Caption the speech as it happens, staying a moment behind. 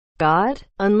God?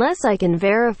 Unless I can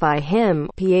verify him.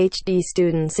 PhD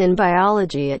students in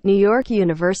biology at New York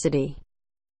University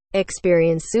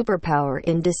experience superpower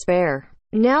in despair.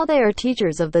 Now they are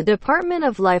teachers of the Department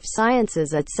of Life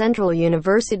Sciences at Central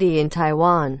University in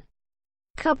Taiwan.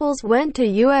 Couples went to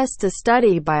US to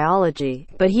study biology,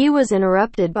 but he was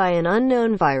interrupted by an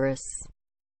unknown virus.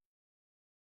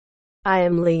 I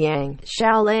am Liang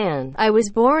Xiaolan. I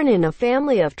was born in a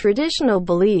family of traditional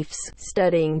beliefs,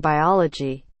 studying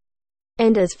biology.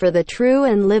 And as for the true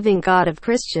and living God of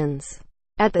Christians,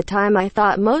 at the time I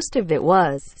thought most of it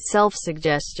was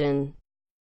self-suggestion.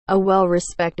 A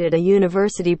well-respected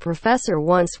university professor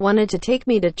once wanted to take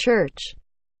me to church,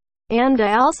 and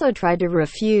I also tried to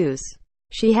refuse.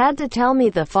 She had to tell me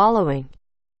the following: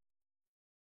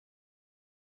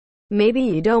 maybe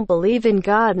you don't believe in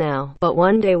God now, but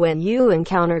one day when you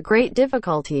encounter great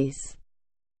difficulties,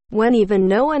 when even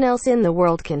no one else in the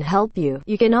world can help you,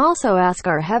 you can also ask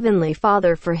our Heavenly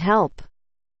Father for help.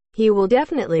 He will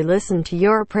definitely listen to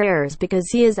your prayers because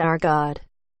He is our God.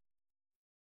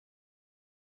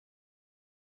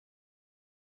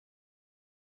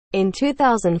 In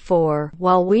 2004,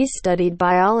 while we studied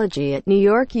biology at New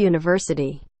York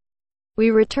University,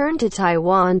 we returned to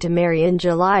Taiwan to marry in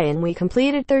July, and we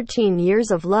completed 13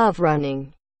 years of love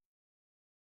running.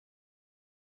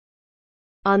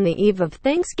 On the eve of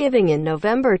Thanksgiving in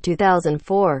November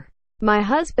 2004, my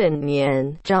husband,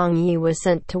 Nian Zhangyi, was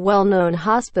sent to well-known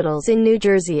hospitals in New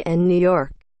Jersey and New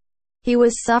York. He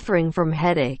was suffering from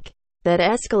headache that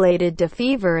escalated to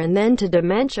fever and then to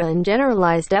dementia and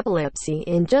generalized epilepsy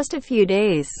in just a few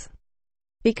days.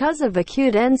 Because of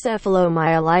acute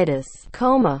encephalomyelitis,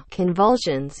 coma,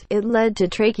 convulsions, it led to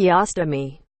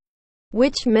tracheostomy,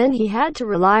 which meant he had to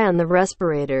rely on the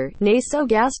respirator,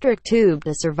 nasogastric tube,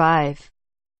 to survive.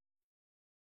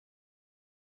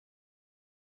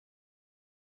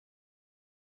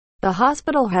 The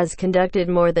hospital has conducted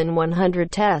more than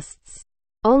 100 tests,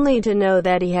 only to know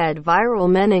that he had viral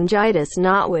meningitis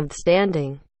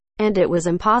notwithstanding, and it was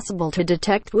impossible to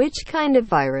detect which kind of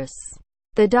virus.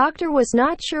 The doctor was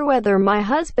not sure whether my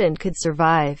husband could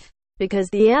survive, because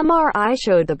the MRI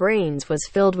showed the brains was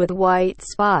filled with white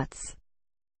spots.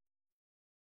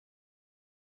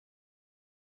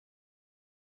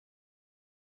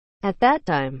 At that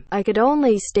time, I could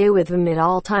only stay with him at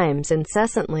all times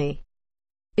incessantly,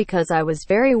 because I was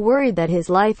very worried that his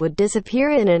life would disappear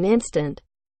in an instant.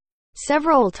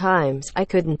 Several times, I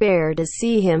couldn't bear to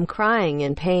see him crying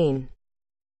in pain.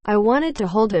 I wanted to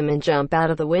hold him and jump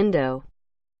out of the window.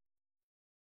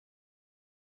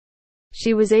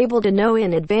 She was able to know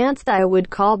in advance that I would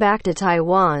call back to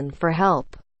Taiwan for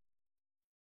help.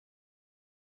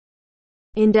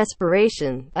 In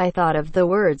desperation, I thought of the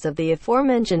words of the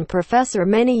aforementioned professor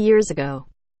many years ago.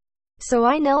 So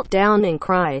I knelt down and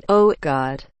cried, "Oh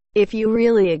God, if you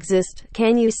really exist,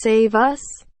 can you save us?"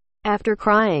 After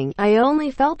crying, I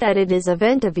only felt that it is a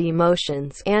vent of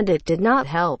emotions, and it did not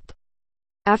help.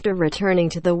 After returning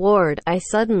to the ward, I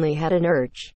suddenly had an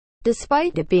urge.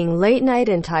 Despite it being late night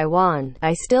in Taiwan,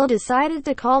 I still decided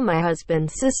to call my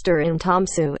husband's sister in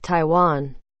Tamsu,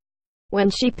 Taiwan. When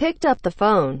she picked up the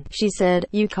phone, she said,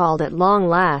 "You called at long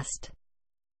last."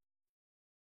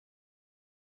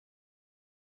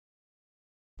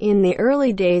 In the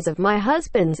early days of my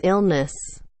husband's illness,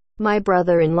 my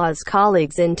brother-in-law's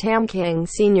colleagues in Tamkang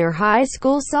Senior High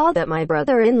School saw that my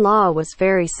brother-in-law was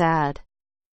very sad.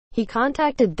 He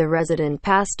contacted the resident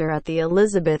pastor at the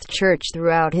Elizabeth Church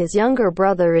throughout his younger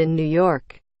brother in New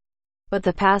York. But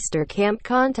the pastor can't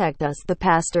contact us. The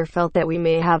pastor felt that we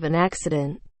may have an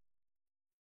accident.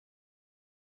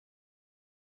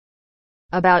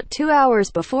 About 2 hours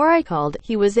before I called,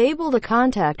 he was able to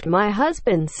contact my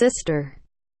husband's sister.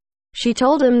 She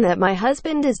told him that my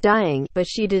husband is dying, but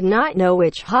she did not know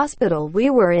which hospital we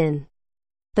were in.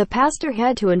 The pastor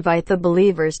had to invite the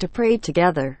believers to pray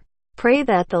together. Pray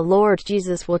that the Lord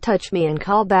Jesus will touch me and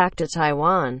call back to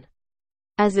Taiwan.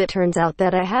 As it turns out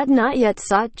that I had not yet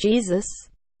sought Jesus.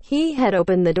 He had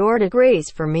opened the door to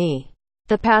grace for me.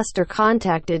 The pastor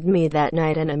contacted me that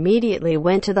night and immediately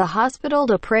went to the hospital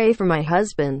to pray for my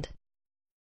husband.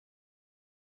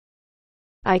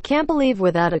 I can't believe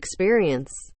without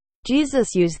experience.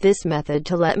 Jesus used this method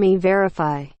to let me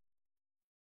verify.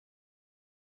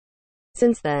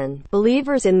 Since then,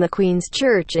 believers in the Queen's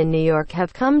Church in New York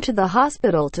have come to the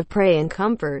hospital to pray and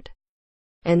comfort,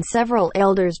 and several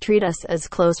elders treat us as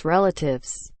close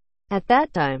relatives. At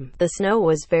that time, the snow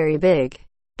was very big.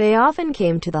 They often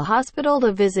came to the hospital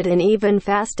to visit and even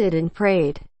fasted and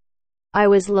prayed. I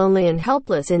was lonely and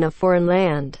helpless in a foreign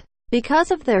land.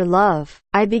 Because of their love,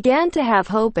 I began to have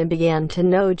hope and began to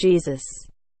know Jesus.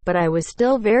 but I was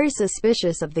still very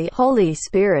suspicious of the Holy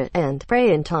Spirit and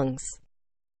pray in tongues.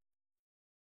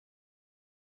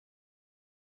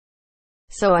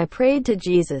 So I prayed to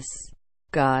Jesus.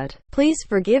 God, please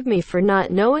forgive me for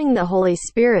not knowing the Holy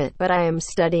Spirit, but I am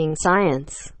studying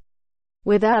science.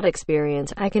 Without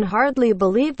experience, I can hardly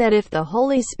believe that if the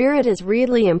Holy Spirit is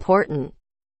really important,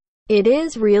 it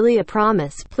is really a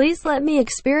promise. Please let me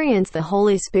experience the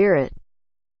Holy Spirit.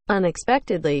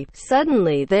 Unexpectedly,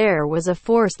 suddenly there was a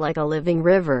force like a living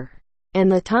river, and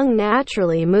the tongue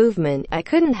naturally movement. I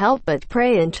couldn't help but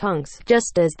pray in tongues,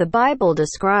 just as the Bible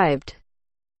described.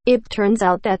 It turns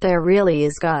out that there really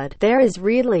is God. There is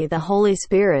really the Holy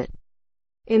Spirit.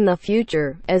 In the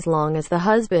future, as long as the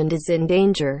husband is in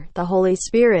danger, the Holy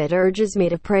Spirit urges me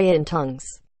to pray in tongues.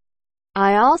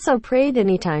 I also prayed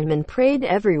anytime and prayed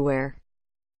everywhere.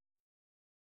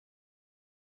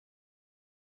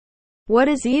 What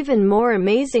is even more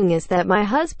amazing is that my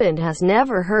husband has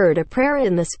never heard a prayer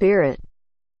in the Spirit.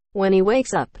 When he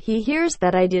wakes up, he hears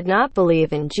that I did not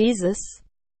believe in Jesus.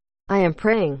 I am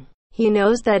praying. He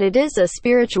knows that it is a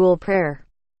spiritual prayer.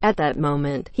 At that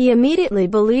moment, he immediately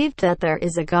believed that there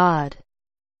is a God.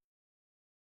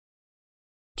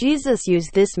 Jesus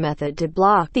used this method to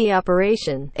block the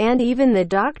operation, and even the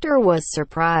doctor was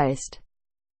surprised.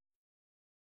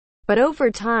 But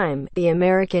over time, the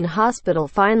American hospital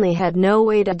finally had no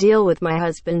way to deal with my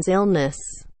husband's illness.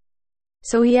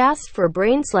 So he asked for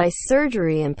brain slice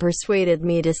surgery and persuaded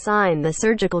me to sign the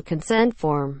surgical consent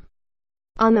form.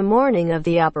 On the morning of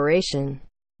the operation,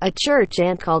 a church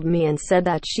aunt called me and said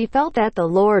that she felt that the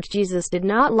Lord Jesus did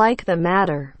not like the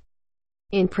matter.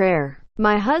 In prayer,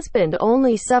 my husband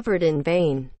only suffered in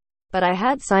vain. But I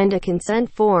had signed a consent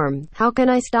form. How can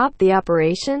I stop the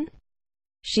operation?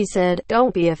 She said,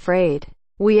 don't be afraid.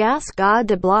 We ask God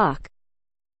to block.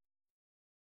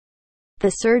 The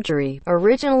surgery,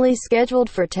 originally scheduled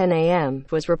for 10 a.m.,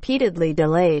 was repeatedly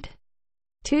delayed.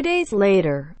 2 days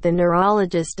later, the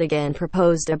neurologist again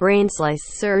proposed a brain slice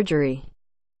surgery.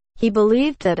 He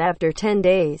believed that after 10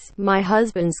 days, my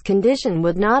husband's condition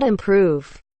would not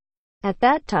improve. At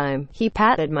that time, he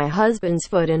patted my husband's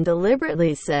foot and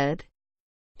deliberately said,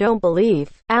 "Don't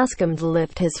believe, ask him to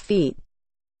lift his feet."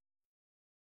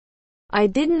 I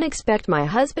didn't expect my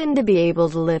husband to be able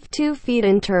to lift 2 feet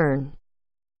in turn.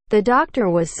 The doctor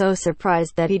was so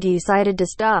surprised that he decided to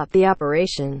stop the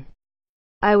operation.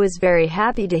 I was very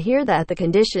happy to hear that the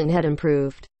condition had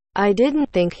improved. I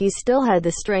didn't think he still had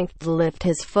the strength to lift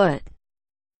his foot.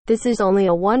 This is only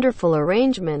a wonderful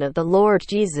arrangement of the Lord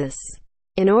Jesus,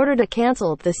 in order to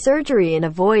cancel the surgery and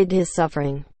avoid his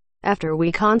suffering. After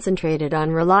we concentrated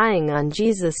on relying on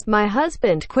Jesus, my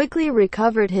husband quickly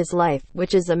recovered his life,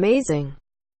 which is amazing.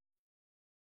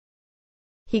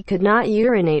 He could not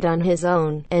urinate on his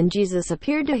own, and Jesus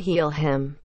appeared to heal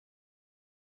him.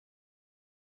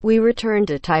 We returned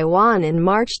to Taiwan in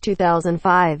March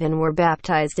 2005 and were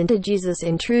baptized into Jesus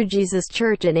in True Jesus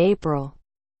Church in April.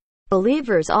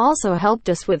 Believers also helped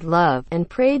us with love and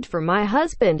prayed for my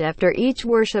husband after each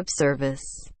worship service.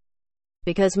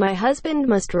 Because my husband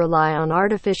must rely on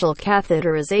artificial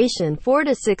catheterization 4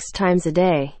 to 6 times a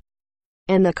day,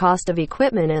 and the cost of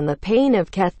equipment and the pain of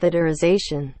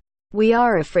catheterization, we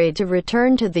are afraid to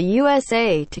return to the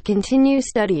USA to continue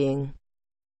studying.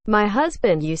 My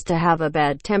husband used to have a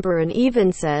bad temper and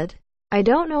even said, "I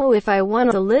don't know if I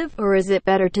want to live or is it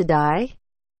better to die?"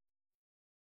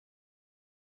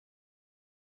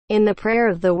 In the prayer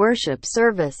of the worship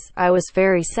service, I was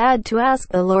very sad to ask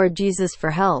the Lord Jesus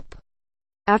for help.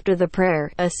 After the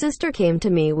prayer, a sister came to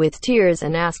me with tears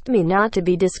and asked me not to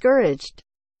be discouraged.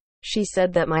 She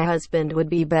said that my husband would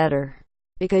be better,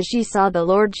 because she saw the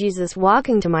Lord Jesus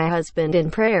walking to my husband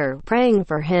in prayer, praying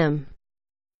for him.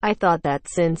 I thought that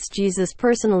since Jesus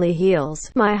personally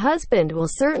heals, my husband will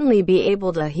certainly be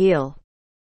able to heal.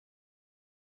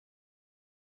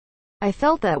 I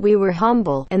felt that we were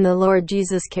humble, and the Lord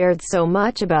Jesus cared so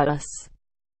much about us.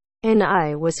 And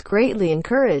I was greatly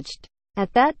encouraged.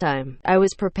 At that time, I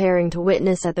was preparing to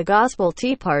witness at the Gospel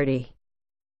Tea Party.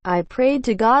 I prayed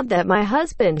to God that my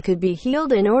husband could be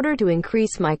healed in order to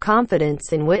increase my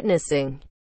confidence in witnessing.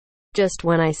 Just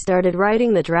when I started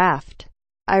writing the draft,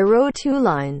 I wrote 2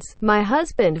 lines. My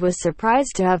husband was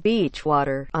surprised to have beach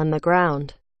water on the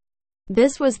ground.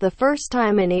 This was the first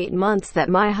time in 8 months that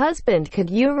my husband could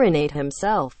urinate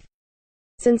himself.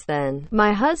 Since then,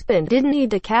 my husband didn't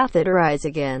need to catheterize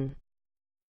again.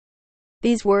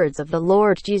 These words of the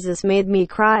Lord Jesus made me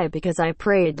cry because I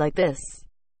prayed like this.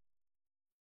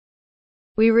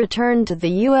 We returned to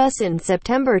the U.S. in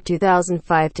September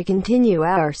 2005 to continue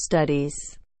our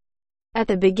studies. At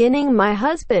the beginning, my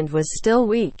husband was still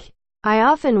weak. I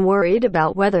often worried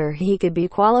about whether he could be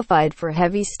qualified for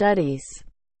heavy studies.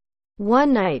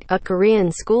 One night, a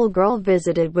Korean schoolgirl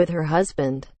visited with her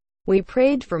husband. We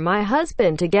prayed for my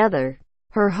husband together.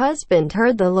 Her husband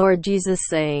heard the Lord Jesus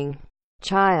saying,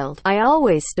 "Child, I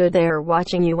always stood there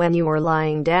watching you when you were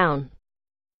lying down."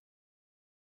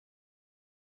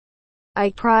 I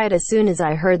cried as soon as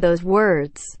I heard those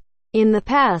words. In the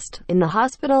past, in the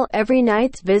hospital, every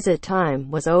night's visit time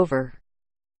was over.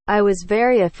 I was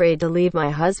very afraid to leave my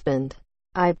husband.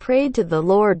 I prayed to the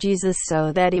Lord Jesus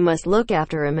so that he must look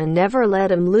after him and never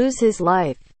let him lose his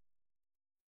life.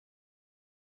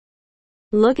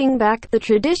 Looking back, the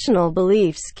traditional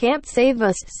beliefs can't save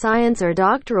us. Science or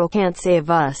doctoral can't save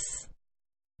us.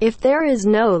 If there is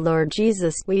no Lord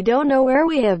Jesus, we don't know where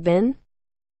we have been.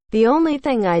 The only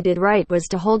thing I did right was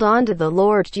to hold on to the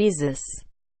Lord Jesus.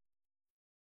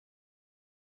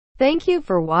 Thank you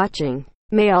for watching.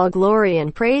 May all glory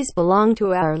and praise belong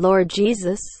to our Lord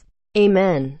Jesus.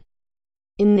 Amen.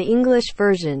 In the English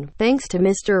version, thanks to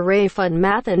Mr. Ray Fun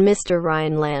Math and Mr.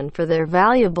 Ryan Land for their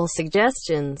valuable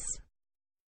suggestions.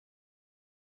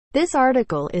 This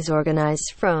article is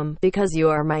organized from Because You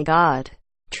Are My God,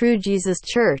 True Jesus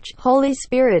Church, Holy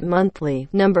Spirit Monthly,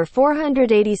 number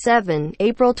 487,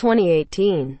 April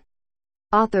 2018.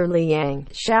 Author Liang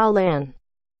Xiaolan.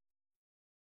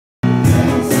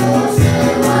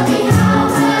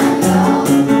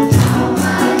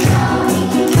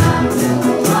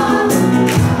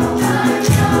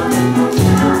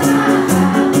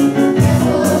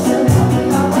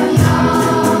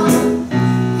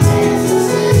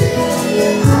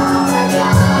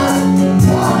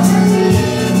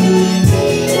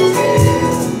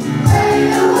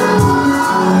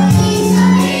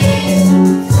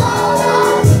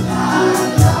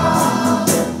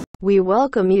 We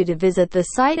welcome you to visit the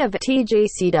site of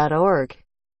tjc.org.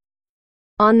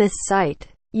 On this site,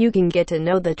 you can get to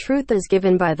know the truth as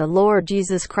given by the Lord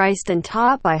Jesus Christ and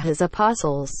taught by his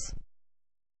apostles.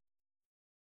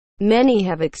 Many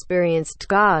have experienced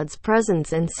God's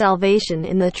presence and salvation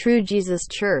in the True Jesus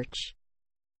Church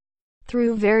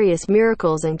through various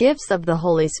miracles and gifts of the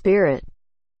Holy Spirit.